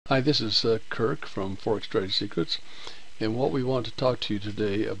Hi, this is Kirk from Forex Strategy Secrets, and what we want to talk to you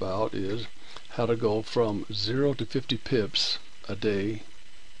today about is how to go from 0 to 50 pips a day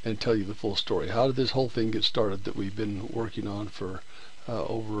and tell you the full story. How did this whole thing get started that we've been working on for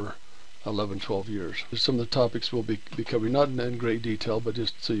over 11-12 years? Some of the topics we'll be covering, not in great detail, but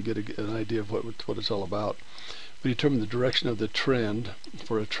just so you get an idea of what it's all about. We determine the direction of the trend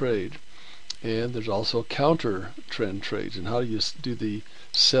for a trade. And there's also counter trend trades, and how do you do the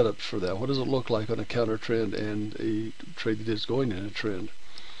setups for that? What does it look like on a counter trend and a trade that is going in a trend?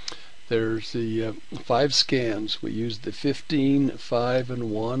 There's the 5 scans. We use the 15, 5, and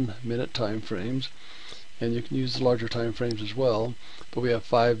 1 minute time frames, and you can use the larger time frames as well, but we have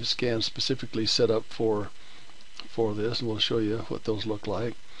 5 scans specifically set up for this, and we'll show you what those look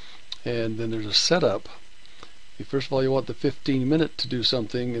like. And then there's a setup. First of all, you want the 15-minute to do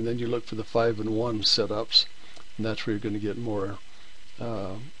something, and then you look for the 5 and 1 setups, and that's where you're going to get more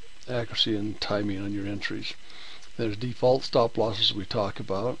accuracy and timing on your entries. There's default stop losses we talk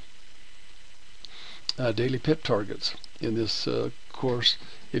about. Daily pip targets. In this course,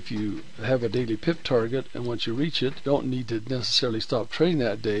 if you have a daily pip target and once you reach it, you don't need to necessarily stop trading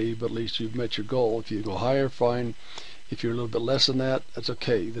that day, but at least you've met your goal. If you go higher, fine. If you're a little bit less than that, that's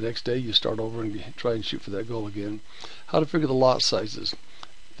okay. The next day you start over and try and shoot for that goal again. How to figure the lot sizes.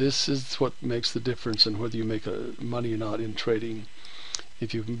 This is what makes the difference in whether you make money or not in trading.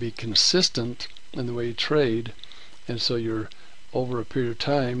 If you can be consistent in the way you trade, and so you're over a period of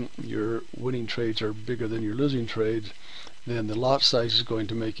time, your winning trades are bigger than your losing trades, then the lot size is going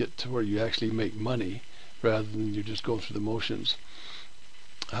to make it to where you actually make money rather than you just go through the motions.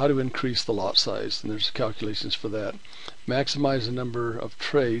 How to increase the lot size, and there's calculations for that. Maximize the number of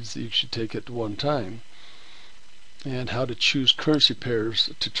trades that you should take at one time, and how to choose currency pairs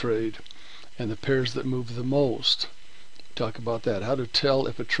to trade and the pairs that move the most. Talk about that. How to tell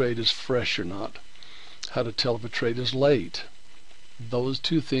if a trade is fresh or not. How to tell if a trade is late. Those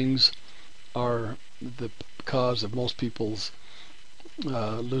two things are the cause of most people's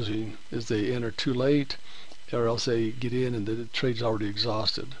losing, is they enter too late, or else they get in and the trade's already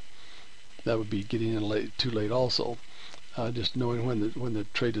exhausted. That would be getting in too late also. Just knowing when the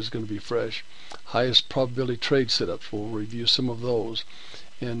trade is going to be fresh. Highest probability trade setups, we'll review some of those.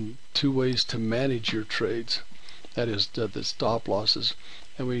 And 2 ways to manage your trades. That is the stop losses.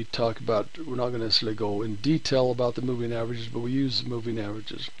 And we talk about, we're not going to necessarily go in detail about the moving averages, but we use moving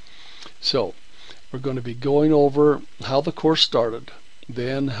averages. So we're going to be going over how the course started,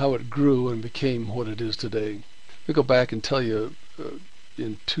 then how it grew and became what it is today. We go back and tell you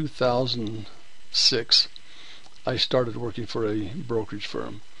in 2006 I started working for a brokerage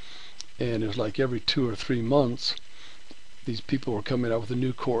firm, and it was like every 2 or 3 months these people were coming out with a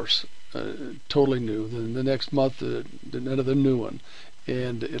new course, totally new. Then the next month another new one,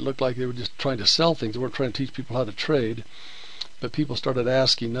 and it looked like they were just trying to sell things. They weren't trying to teach people how to trade, but people started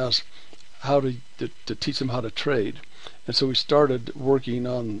asking us how to teach them how to trade. And so we started working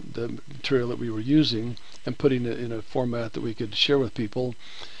on the material that we were using and putting it in a format that we could share with people.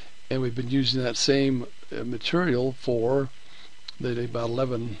 And we've been using that same material for about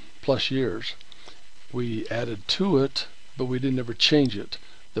 11 plus years. We added to it, but we didn't ever change it.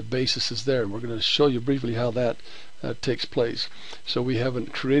 The basis is there, and we're going to show you briefly how that takes place. So we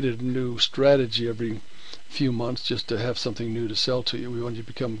haven't created a new strategy every few months just to have something new to sell to you. We want you to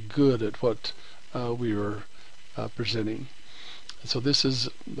become good at what we are presenting. So this is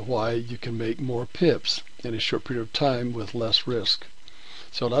why you can make more pips in a short period of time with less risk.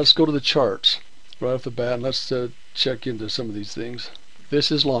 So let's go to the charts right off the bat, and let's check into some of these things. This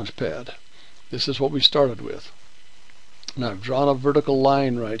is Launchpad. This is what we started with. Now I've drawn a vertical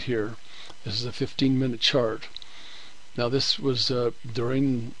line right here. This is a 15-minute chart. Now this was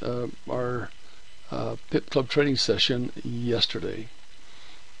during our Pip Club trading session yesterday.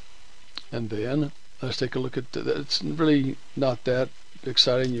 And then let's take a look at that. It's really not that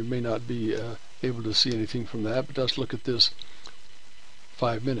exciting. You may not be able to see anything from that, but let's look at this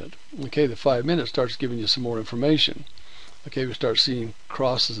 5-minute. Okay, the 5-minute starts giving you some more information. Okay, we start seeing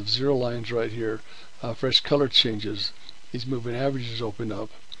crosses of zero lines right here, fresh color changes. These moving averages open up.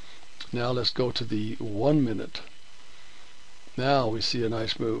 Now let's go to the 1-minute. Now we see a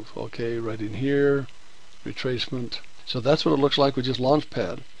nice move. Okay, right in here, retracement. So that's what it looks like with just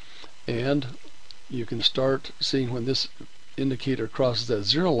Launchpad. And you can start seeing when this indicator crosses that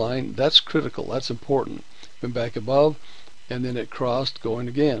zero line. That's critical. That's important. Went back above, and then it crossed, going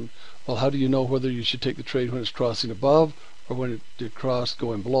again. Well, how do you know whether you should take the trade when it's crossing above or when it crossed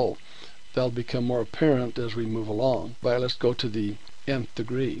going below? That'll become more apparent as we move along. But let's go to the nth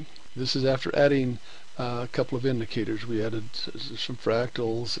degree. This is after adding a couple of indicators. We added some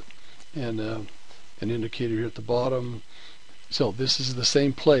fractals and an indicator here at the bottom. So this is the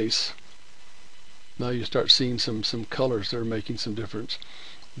same place. Now you start seeing some colors that are making some difference.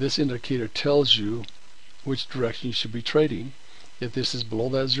 This indicator tells you which direction you should be trading. If this is below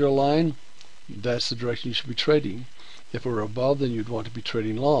that zero line, that's the direction you should be trading. If it were above, then you'd want to be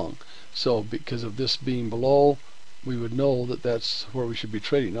trading long. So because of this being below, we would know that that's where we should be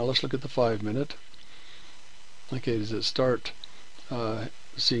trading. Now let's look at the 5 minute. Okay, does it start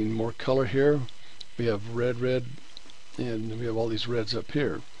seeing more color here? We have red, and we have all these reds up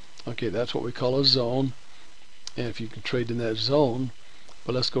here. Okay, that's what we call a zone. And if you can trade in that zone,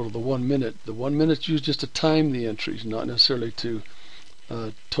 but let's go to the 1 minute. The 1 minute's used just to time the entries, not necessarily to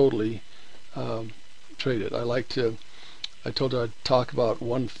totally trade it. I told you I'd talk about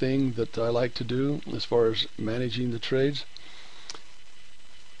one thing that I like to do as far as managing the trades.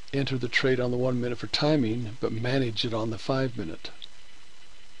 Enter the trade on the 1 minute for timing, but manage it on the 5 minute.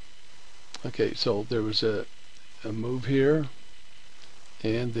 Okay, so there was a move here,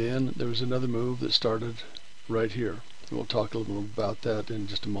 and then there was another move that started right here. And we'll talk a little bit about that in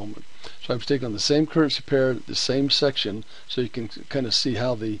just a moment. So I'm sticking on the same currency pair, the same section, so you can kind of see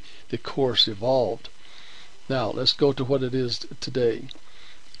how the course evolved. Now let's go to what it is today.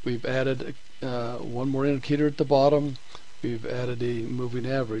 We've added one more indicator at the bottom. We've added a moving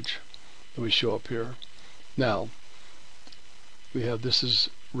average that we show up here. Now we have, this is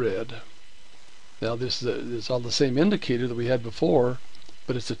red. Now this is it's all the same indicator that we had before,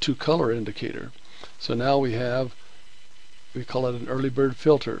 but it's a two-color indicator. So now we call it an early bird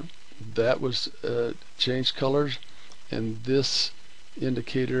filter. That was changed colors, and this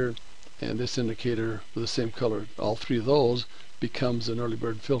indicator and this indicator with the same color. All three of those becomes an early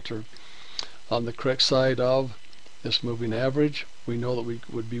bird filter. On the correct side of this moving average, we know that we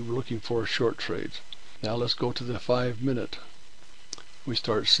would be looking for short trades. Now let's go to the 5 minute. We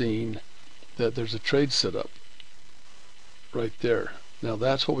start seeing that there's a trade set up right there. Now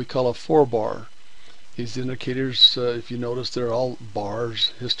that's what we call a 4-bar. These indicators, if you notice, they're all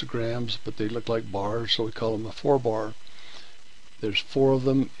bars, histograms, but they look like bars, so we call them a 4-bar. There's 4 of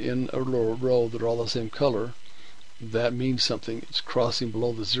them in a row that are all the same color. That means something. It's crossing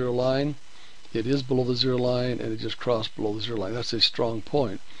below the zero line. It is below the zero line, and it just crossed below the zero line. That's a strong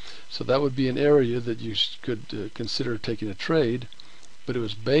point. So that would be an area that you could consider taking a trade, but it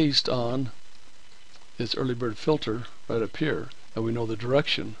was based on this early bird filter right up here, and we know the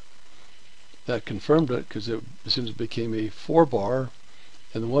direction. That confirmed it, because as soon as it became a 4-bar,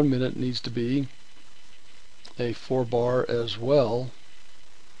 and the 1 minute needs to be a 4-bar as well,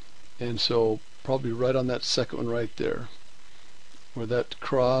 and so probably right on that second one right there where that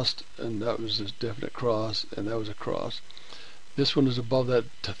crossed, and that was a definite cross, and that was a cross. This one is above that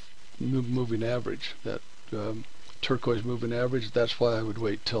moving average, that turquoise moving average. That's why I would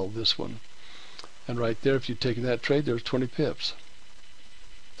wait till this one. And right there, if you'd taken that trade, there's 20 pips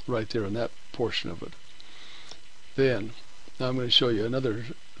right there in that portion of it. Then now I'm going to show you another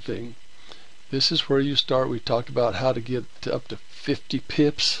thing. This is where you start. We talked about how to get to up to 50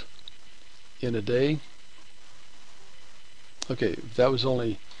 pips in a day. Okay, if that was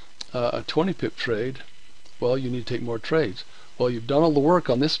only a 20 pip trade, well, you need to take more trades. Well, you've done all the work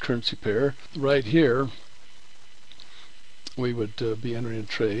on this currency pair. Right here, we would be entering a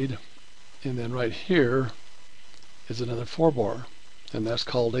trade, and then right here is another 4-bar, and that's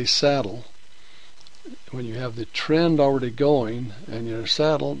called a saddle. When you have the trend already going and you're in a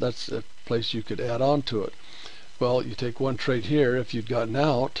saddle, that's a place you could add on to it. Well, you take one trade here. If you'd gotten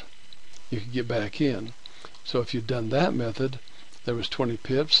out, you could get back in. So if you'd done that method, there was 20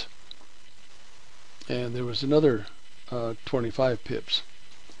 pips, and there was another 25 pips,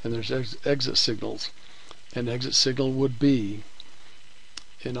 and there's exit signals. An exit signal would be,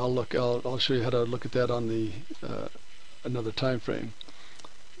 and I'll show you how to look at that on the another time frame.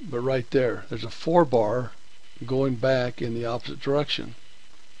 But right there's a 4-bar going back in the opposite direction.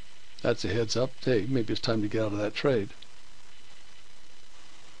 That's a heads up. Hey, maybe it's time to get out of that trade.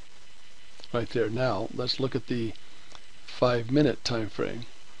 Right there. Now let's look at the 5 minute time frame.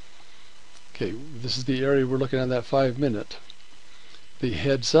 Okay, this is the area we're looking at, that 5 minute. The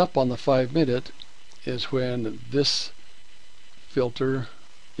heads up on the 5 minute is when this filter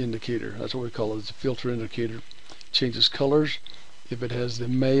indicator, that's what we call it, it's a filter indicator, changes colors. If it has the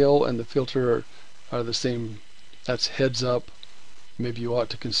Mayo and the filter are the same, that's heads up. Maybe you ought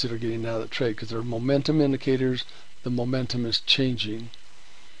to consider getting out of the trade, because they're momentum indicators. The momentum is changing.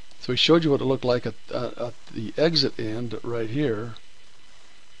 So we showed you what it looked like at the exit end right here.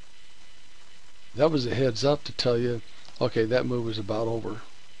 That was a heads up to tell you, okay, that move is about over.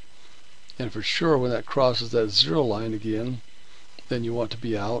 And for sure, when that crosses that zero line again, then you want to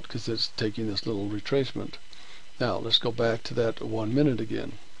be out because it's taking this little retracement. Now let's go back to that 1 minute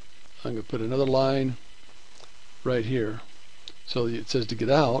again. I'm going to put another line right here. So it says to get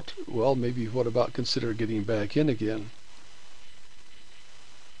out. Well, maybe what about consider getting back in again?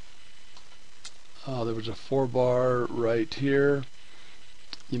 There was a 4-bar right here.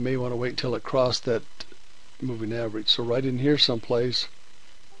 You may want to wait until it crossed that moving average. So right in here someplace,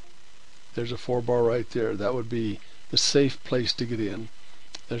 there's a 4-bar right there. That would be the safe place to get in.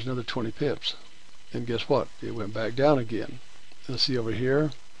 There's another 20 pips. And guess what? It went back down again. Let's see over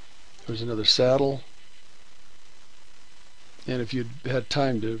here. There's another saddle. And if you'd had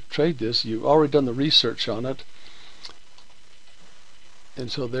time to trade this, you've already done the research on it. And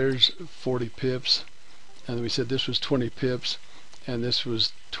so there's 40 pips. And we said this was 20 pips. And this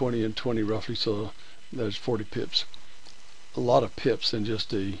was 20 and 20 roughly. So there's 40 pips. A lot of pips in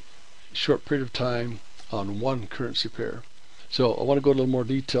just a short period of time on one currency pair. So I want to go into a little more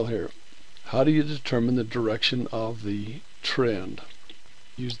detail here. How do you determine the direction of the trend?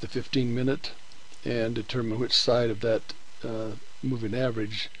 Use the 15-minute and determine which side of that moving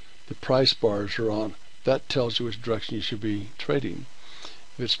average the price bars are on. That tells you which direction you should be trading.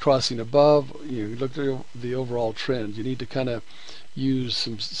 If it's crossing above, you look at the overall trend. You need to kind of use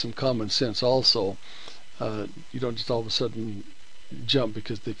some common sense also. You don't just all of a sudden jump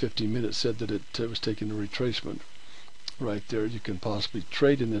because the 15 minutes said that it was taking a retracement. Right there, you can possibly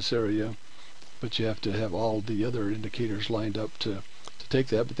trade in this area, but you have to have all the other indicators lined up to take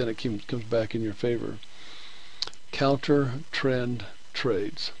that, but then it comes back in your favor. Counter trend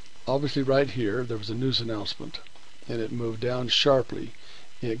trades. Obviously right here there was a news announcement and it moved down sharply.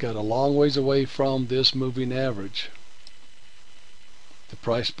 It got a long ways away from this moving average. The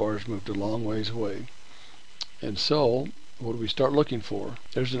price bars moved a long ways away. And so what do we start looking for?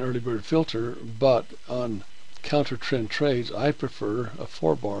 There's an early bird filter, but on counter trend trades I prefer a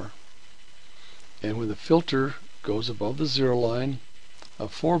 4-bar. And when the filter goes above the zero line, a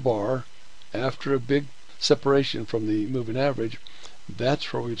 4-bar after a big separation from the moving average,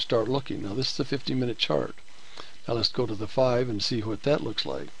 that's where we'd start looking. Now this is the 15-minute chart. Now let's go to the 5 and see what that looks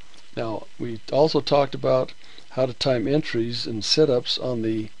like. Now we also talked about how to time entries and setups on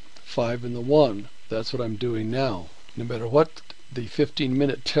the 5 and the 1. That's what I'm doing now. No matter what the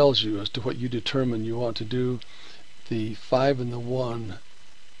 15-minute tells you as to what you determine you want to do, the 5 and the 1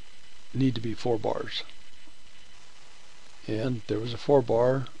 need to be 4 bars. And there was a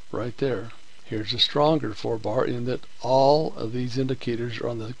 4-bar right there. Here's a stronger 4-bar in that all of these indicators are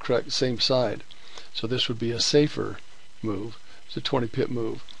on the correct same side. So this would be a safer move. It's a 20 pip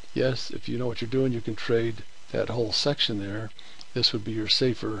move. Yes, if you know what you're doing, you can trade that whole section there. This would be your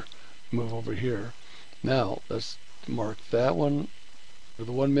safer move over here. Now let's mark that one for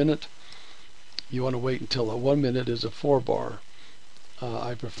the 1 minute. You want to wait until the 1 minute is a 4-bar.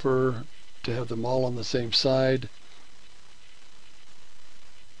 I prefer to have them all on the same side.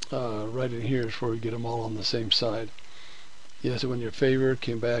 Right in here is where we get them all on the same side. Yes, it went in your favor,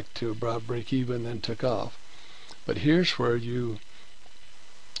 came back to about break even, then took off. But here's where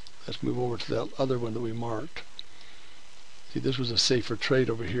let's move over to that other one that we marked. See, this was a safer trade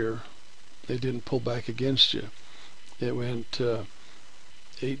over here. They didn't pull back against you. It went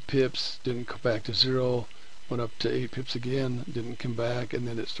 8 pips, didn't come back to 0, went up to 8 pips again, didn't come back, and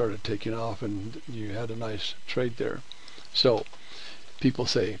then it started taking off and you had a nice trade there. So people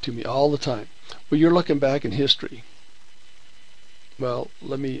say to me all the time, well, you're looking back in history. Well,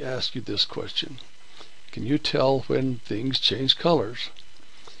 let me ask you this question. Can you tell when things change colors?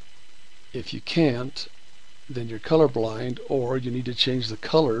 If you can't, then you're colorblind, or you need to change the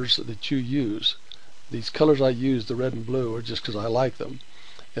colors that you use. These colors I use, the red and blue, are just because I like them.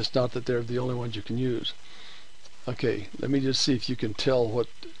 It's not that they're the only ones you can use. Okay, let me just see if you can tell what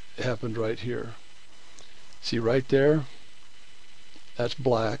happened right here. See right there? That's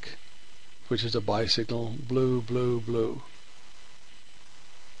black, which is a buy signal. Blue, blue, blue.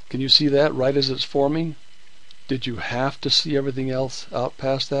 Can you see that right as it's forming? Did you have to see everything else out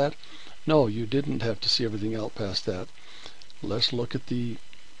past that? No, you didn't have to see everything out past that. Let's look at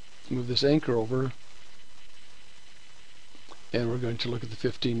move this anchor over, and we're going to look at the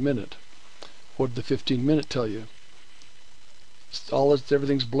 15-minute. What did the 15-minute tell you?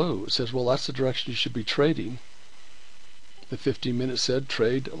 Everything's blue. It says, well, that's the direction you should be trading. The 15-minute said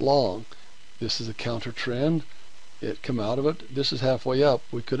trade long. This is a counter trend. It come out of it. This is halfway up.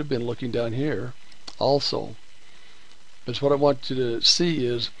 We could have been looking down here also. But what I want you to see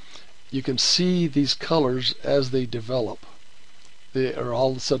is you can see these colors as they develop. They are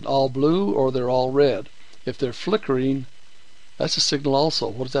all of a sudden all blue or they're all red. If they're flickering, that's a signal also.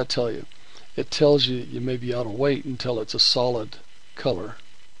 What does that tell you? it tells you you may be out of weight until it's a solid color,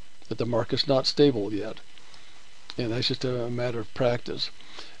 that the market's not stable yet. And that's just a matter of practice.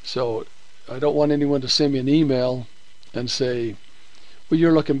 So I don't want anyone to send me an email and say, well,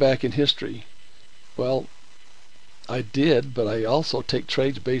 you're looking back in history. Well, I did, but I also take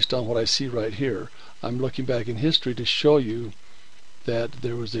trades based on what I see right here. I'm looking back in history to show you that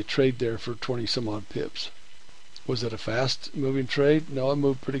there was a trade there for 20 some odd pips. Was it a fast moving trade? No, it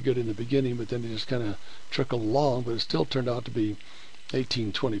moved pretty good in the beginning, but then it just kind of trickled along, but it still turned out to be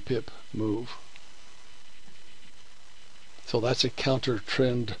 18, 20 pip move. So that's a counter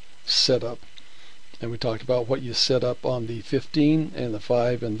trend setup. And we talked about what you set up on the 15 and the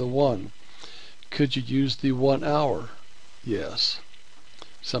 5 and the 1. Could you use the 1 hour? Yes.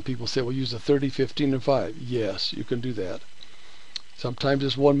 Some people say, well, use the 30, 15, and 5. Yes, you can do that. Sometimes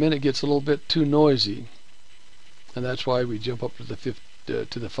this 1 minute gets a little bit too noisy, and that's why we jump up to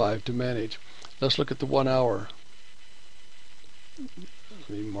the 5 to manage. Let's look at the 1 hour. Let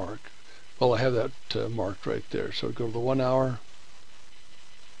me mark. Well, I have that marked right there. So go to the 1 hour.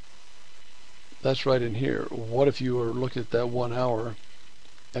 That's right in here. What if you were looking at that 1 hour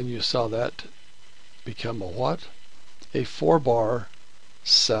and you saw that become a what? A 4-bar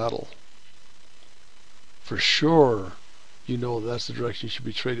saddle. For sure, you know that's the direction you should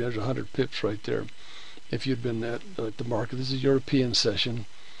be trading. There's 100 pips right there. If you'd been at the market, this is European session,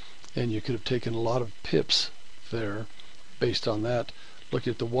 and you could have taken a lot of pips there based on that. Look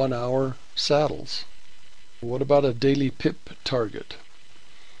at the 1 hour saddles. What about a daily pip target?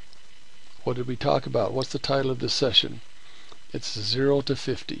 What did we talk about? What's the title of this session? It's 0 to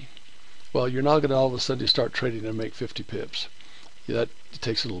 50. Well, you're not going to all of a sudden start trading and make 50 pips. That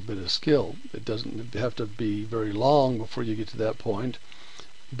takes a little bit of skill. It doesn't have to be very long before you get to that point.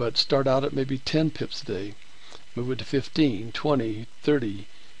 But start out at maybe 10 pips a day. Move it to 15, 20, 30,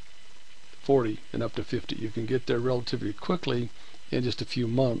 40, and up to 50. You can get there relatively quickly in just a few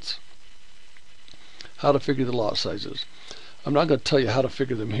months. How to figure the lot sizes. I'm not going to tell you how to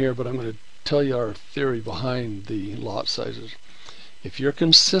figure them here, but I'm going to tell you our theory behind the lot sizes. If you're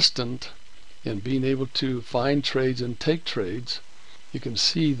consistent in being able to find trades and take trades, you can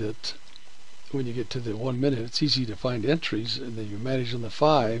see that when you get to the 1 minute, it's easy to find entries, and then you manage on the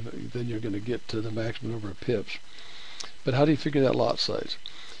 5, then you're going to get to the maximum number of pips. But how do you figure that lot size?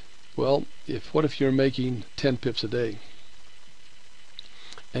 Well, what if you're making 10 pips a day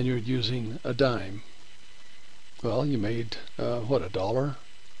and you're using a dime? Well, you made what, $1?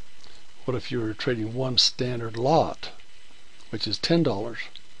 What if you were trading one standard lot, which is $10,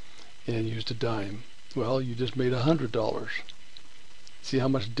 and used a dime? Well, you just made $100. See how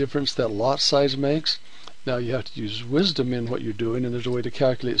much difference that lot size makes? Now you have to use wisdom in what you're doing, and there's a way to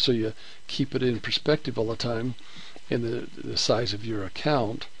calculate so you keep it in perspective all the time in the size of your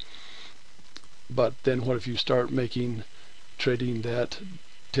account. But then what if you start trading that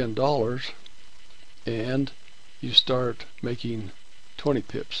 $10 and you start making 20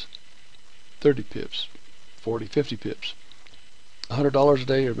 pips, 30 pips, 40, 50 pips, $100 a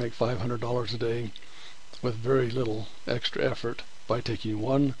day, or make $500 a day with very little extra effort by taking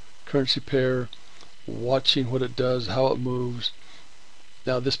one currency pair, watching what it does, how it moves.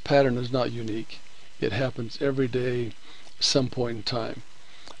 Now this pattern is not unique. It happens every day some point in time,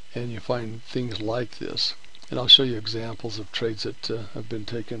 and you find things like this, and I'll show you examples of trades that have been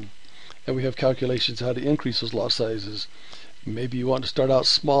taken. And we have calculations how to increase those lot sizes. Maybe you want to start out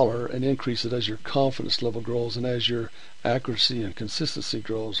smaller and increase it as your confidence level grows and as your accuracy and consistency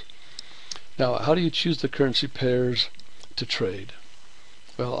grows. Now, how do you choose the currency pairs to trade?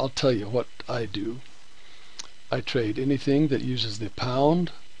 Well, I'll tell you what I do. I trade anything that uses the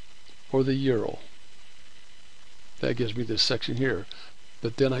pound or the euro. That gives me this section here.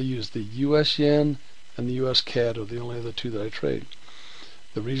 But then I use the US yen and the US CAD are the only other two that I trade.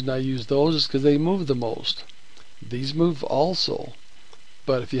 The reason I use those is because they move the most. These move also,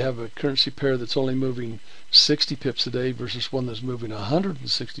 but if you have a currency pair that's only moving 60 pips a day versus one that's moving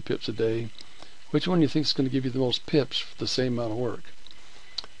 160 pips a day, which one do you think is going to give you the most pips for the same amount of work?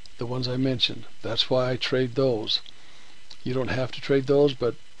 The ones I mentioned. That's why I trade those. You don't have to trade those,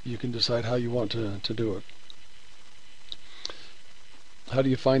 but you can decide how you want to do it. How do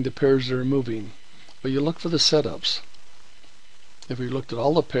you find the pairs that are moving? Well, you look for the setups. If we looked at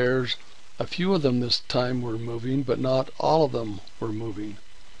all the pairs, a few of them this time were moving, but not all of them were moving.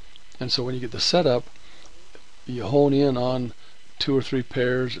 And so when you get the setup, you hone in on 2 or 3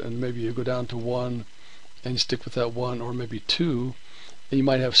 pairs, and maybe you go down to one and you stick with that one, or maybe 2. And you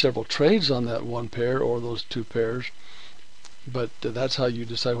might have several trades on that one pair or those 2 pairs, but that's how you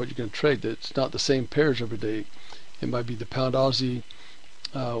decide what you're going to trade. It's not the same pairs every day. It might be the pound Aussie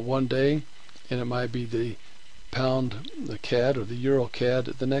one day, and it might be the pound, the CAD, or the Euro CAD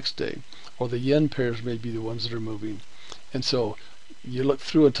the next day, or the yen pairs may be the ones that are moving. And so you look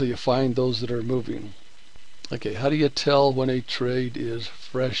through until you find those that are moving. Okay, how do you tell when a trade is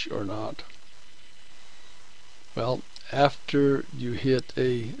fresh or not? Well, after you hit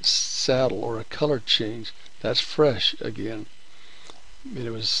a saddle or a color change, that's fresh again. And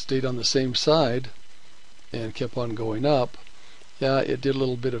it was stayed on the same side and kept on going up. Yeah, it did a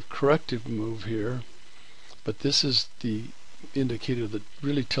little bit of corrective move here, but this is the indicator that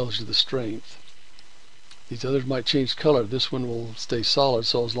really tells you the strength. These others might change color. This one will stay solid,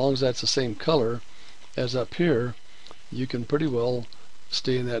 so as long as that's the same color as up here, you can pretty well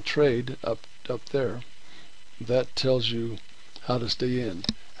stay in that trade up there. That tells you how to stay in.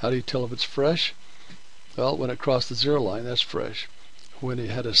 How do you tell if it's fresh? Well, when it crossed the zero line, that's fresh. When it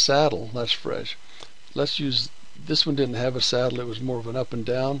had a saddle, that's fresh. Let's use, this one didn't have a saddle, it was more of an up and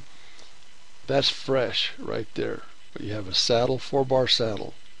down. That's fresh right there. But you have a saddle, 4-bar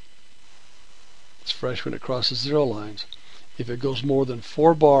saddle. It's fresh when it crosses zero lines. If it goes more than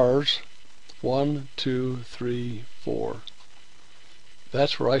 4 bars, 1, 2, 3, 4,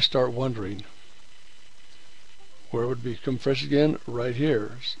 that's where I start wondering. Where it would become fresh again? Right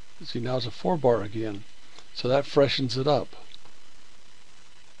here. See, now it's a 4-bar again. So that freshens it up.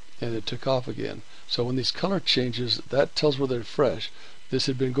 And it took off again. So when these color changes, that tells where they're fresh. This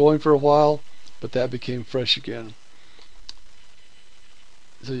had been going for a while, but that became fresh again.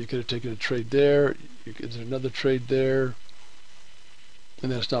 So you could have taken a trade there, there's another trade there,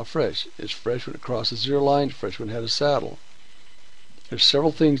 and that's not fresh. It's fresh when it crosses zero line, fresh when it had a saddle. There's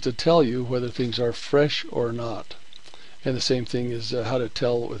several things to tell you whether things are fresh or not. And the same thing is how to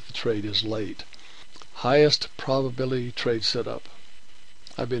tell if the trade is late. Highest probability trade setup.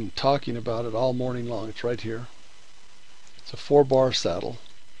 I've been talking about it all morning long. It's right here. It's a 4-bar saddle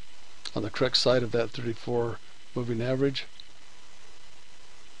on the correct side of that 34 moving average.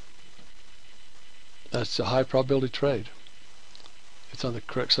 That's a high probability trade. It's on the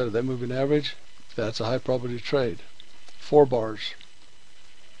correct side of that moving average. That's a high probability trade. 4 bars.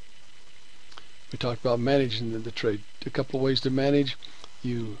 We talked about managing the trade. A couple of ways to manage.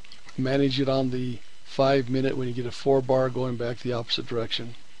 You manage it on the 5-minute when you get a 4-bar going back the opposite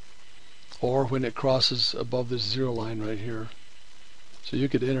direction, or when it crosses above this zero line right here. So you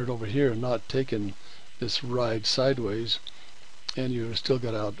could enter it over here and not taking this ride sideways, and you still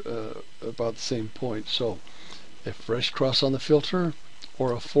got out about the same point. So a fresh cross on the filter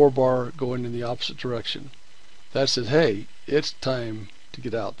or a 4-bar going in the opposite direction. That says, hey, it's time to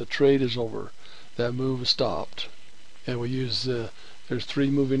get out. The trade is over. That move is stopped. And we use, there's 3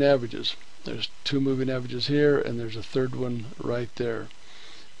 moving averages. There's 2 moving averages here, and there's a 3rd one right there.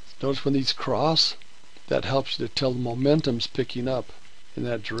 Notice when these cross, that helps you to tell the momentum's picking up in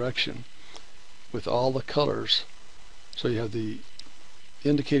that direction with all the colors. So you have the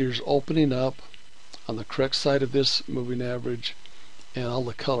indicators opening up on the correct side of this moving average and all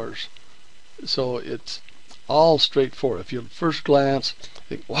the colors. So it's all straightforward. If you first glance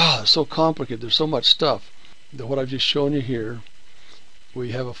think, wow, it's so complicated, there's so much stuff. What I've just shown you here,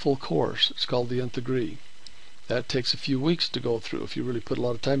 we have a full course. It's called the Nth Degree. That takes a few weeks to go through if you really put a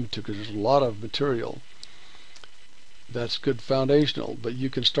lot of time into it, because there's a lot of material. That's good foundational, but you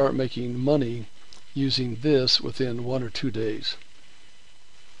can start making money using this within 1 or 2 days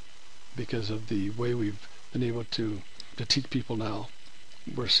because of the way we've been able to teach people now.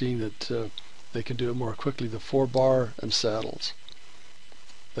 We're seeing that they can do it more quickly, the 4-bar and saddles.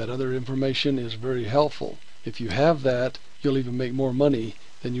 That other information is very helpful. If you have that, you'll even make more money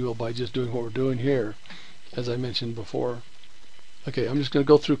than you will by just doing what we're doing here, as I mentioned before. Okay, I'm just going to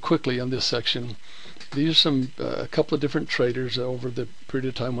go through quickly on this section. These are a couple of different traders over the period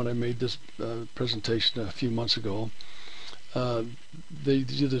of time when I made this presentation a few months ago.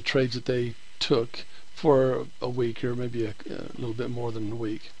 These are the trades that they took for a week, or maybe a little bit more than a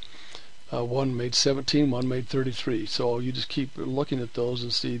week. One made 17, one made 33. So you just keep looking at those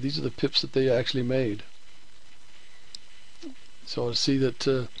and see these are the pips that they actually made. So I see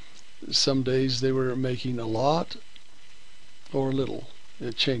that some days they were making a lot or little.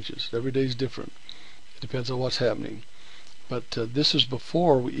 It changes. Every day is different. It depends on what's happening. But this is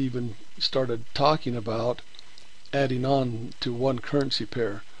before we even started talking about adding on to one currency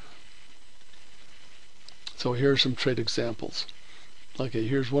pair. So here are some trade examples. Okay,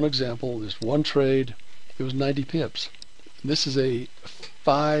 here's one example. There's one trade. It was 90 pips. This is a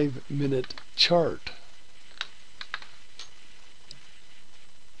 5-minute chart.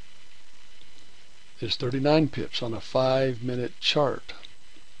 There's 39 pips on a 5-minute chart.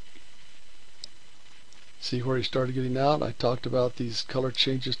 See where he started getting out? I talked about these color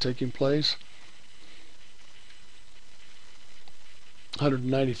changes taking place.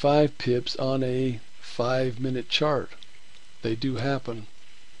 195 pips on a 5-minute chart. They do happen.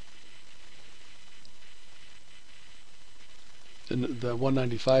 The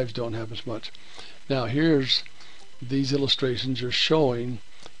 195s don't happen as much. Now here's these illustrations are showing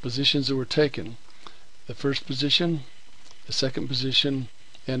positions that were taken. The first position, the second position,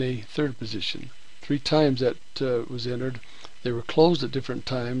 and a third position. 3 times that was entered. They were closed at different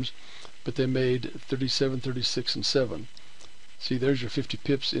times, but they made 37, 36, and 7. See, there's your 50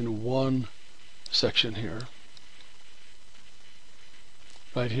 pips in one section here.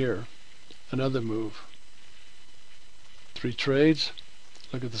 Right here, another move. 3 trades.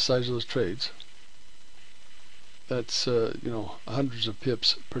 Look at the size of those trades. That's hundreds of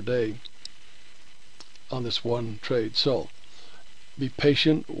pips per day on this one trade. So be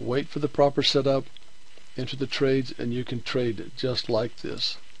patient, wait for the proper setup, enter the trades, and you can trade just like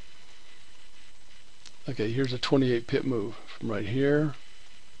this. Okay, here's a 28 pip move from right here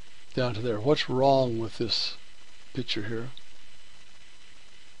down to there. What's wrong with this picture here?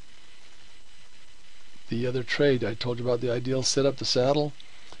 The other trade, I told you about the ideal setup, the saddle.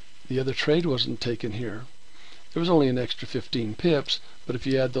 The other trade wasn't taken here. There was only an extra 15 pips, but if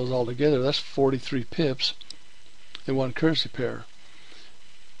you add those all together, that's 43 pips in one currency pair.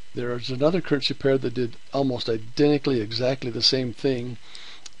 There's another currency pair that did almost identically exactly the same thing,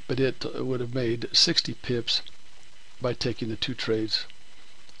 but it would have made 60 pips by taking the 2 trades.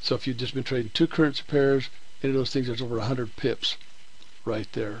 So if you've just been trading 2 currency pairs, any of those things, there's over 100 pips right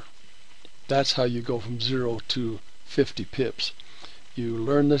there. That's how you go from 0 to 50 pips. You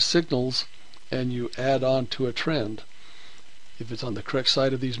learn the signals and you add on to a trend. If it's on the correct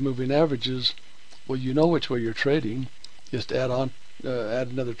side of these moving averages, well, you know which way you're trading. Just add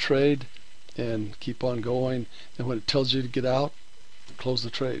another trade and keep on going, and when it tells you to get out, close the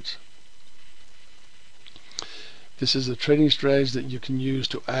trades. This is a trading strategy that you can use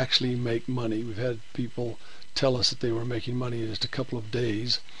to actually make money. We've had people tell us that they were making money in just a couple of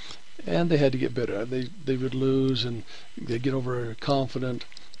days, and they had to get better. They would lose and they'd get overconfident,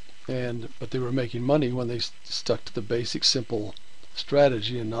 but they were making money when they stuck to the basic simple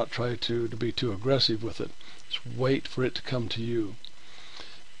strategy and not try to be too aggressive with it. Just wait for it to come to you.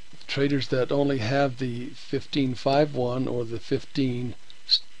 Traders that only have the 1551 or the 15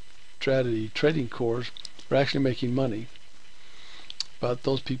 strategy trading course are actually making money. But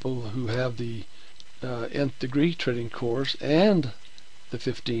those people who have the nth degree trading course and the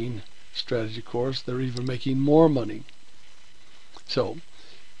 15 strategy course, they're even making more money. So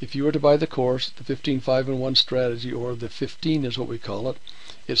if you were to buy the course, the 15 5-in-1 strategy, or the 15 is what we call it,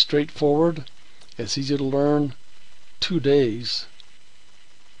 it's straightforward, it's easy to learn. 2 days.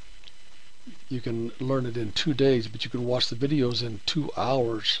 You can learn it in 2 days, but you can watch the videos in 2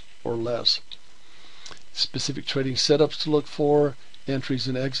 hours or less. Specific trading setups to look for, entries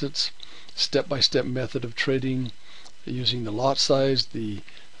and exits, step-by-step method of trading using the lot size, the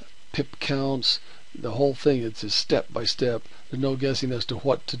pip counts, the whole thing. It's just step by step. There's no guessing as to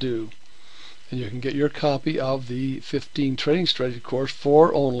what to do. And you can get your copy of the 15 trading strategy course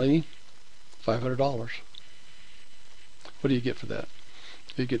for only $500. What do you get for that?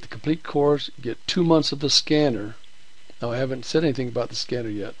 You get the complete course, you get 2 months of the scanner. Now I haven't said anything about the scanner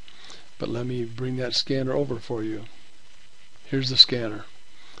yet, but let me bring that scanner over for you. Here's the scanner.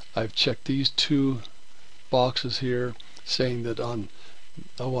 I've checked these 2 boxes here saying that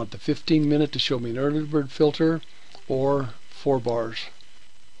I want the 15-minute to show me an early bird filter or 4 bars.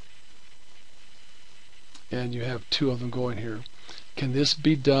 And you have 2 of them going here. Can this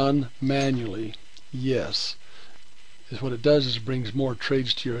be done manually? Yes. What it does is it brings more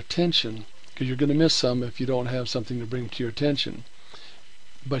trades to your attention, because you're going to miss some if you don't have something to bring to your attention.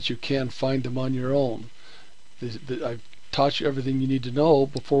 But you can find them on your own. I've taught you everything you need to know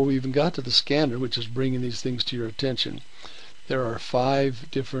before we even got to the scanner, which is bringing these things to your attention. There are 5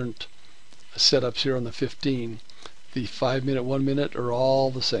 different setups here on the 15. The 5-minute, 1-minute are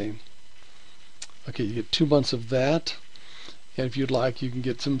all the same. Okay, you get 2 months of that, and if you'd like, you can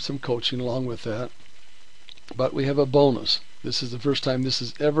get some coaching along with that. But we have a bonus. This is the first time this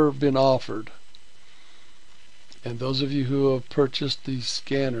has ever been offered. And those of you who have purchased the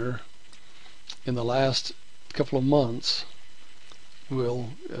scanner in the last couple of months will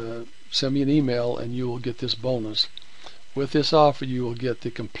send me an email and you will get this bonus. With this offer, you will get the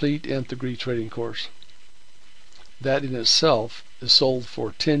complete nth degree trading course. That in itself is sold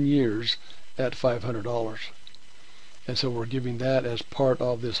for 10 years at $500. And so we're giving that as part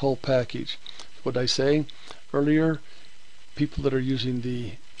of this whole package. What did I say earlier? People that are using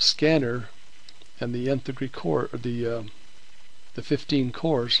the scanner and the nth degree course, or the 15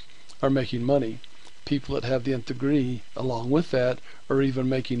 course, are making money. people that have the nth degree along with that are even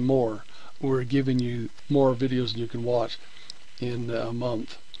making more. We're giving you more videos than you can watch in a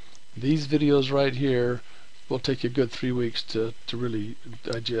month. These videos right here will take you a good 3 weeks to really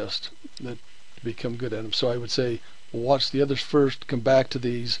digest, to become good at them. So I would say watch the others first, come back to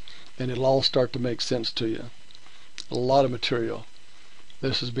these, and it'll all start to make sense to you. A lot of material.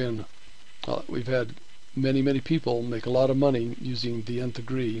 This has been, we've had many people make a lot of money using the nth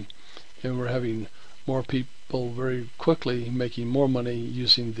degree, and we're having more people very quickly making more money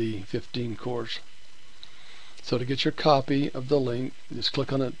using the 15 course. So to get your copy of the link, just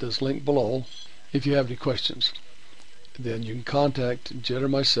click on this link below. If you have any questions, then you can contact Jed or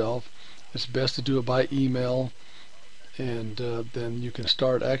myself. It's best to do it by email, and then you can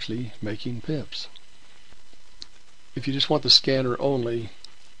start actually making pips. If you just want the scanner only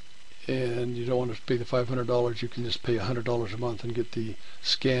and you don't want to pay the $500, you can just pay $100 a month and get the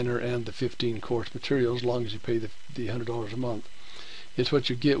scanner and the 15 course material, as long as you pay the $100 a month. It's what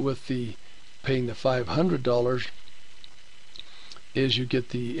you get with the paying the $500 is you get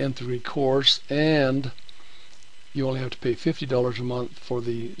the nth degree course, and you only have to pay $50 a month for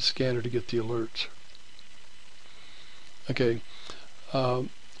the scanner to get the alerts. Okay,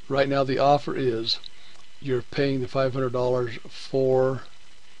 right now the offer is you're paying the $500 for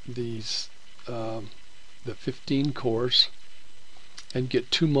the 15 course and get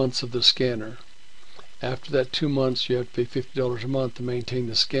 2 months of the scanner. After that 2 months, you have to pay $50 a month to maintain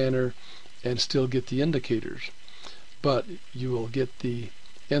the scanner and still get the indicators. But you will get the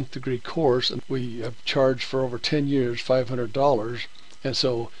nth degree course, and we have charged for over 10 years $500, and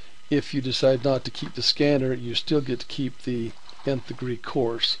so if you decide not to keep the scanner, you still get to keep the nth degree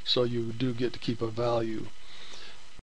course, so you do get to keep a value.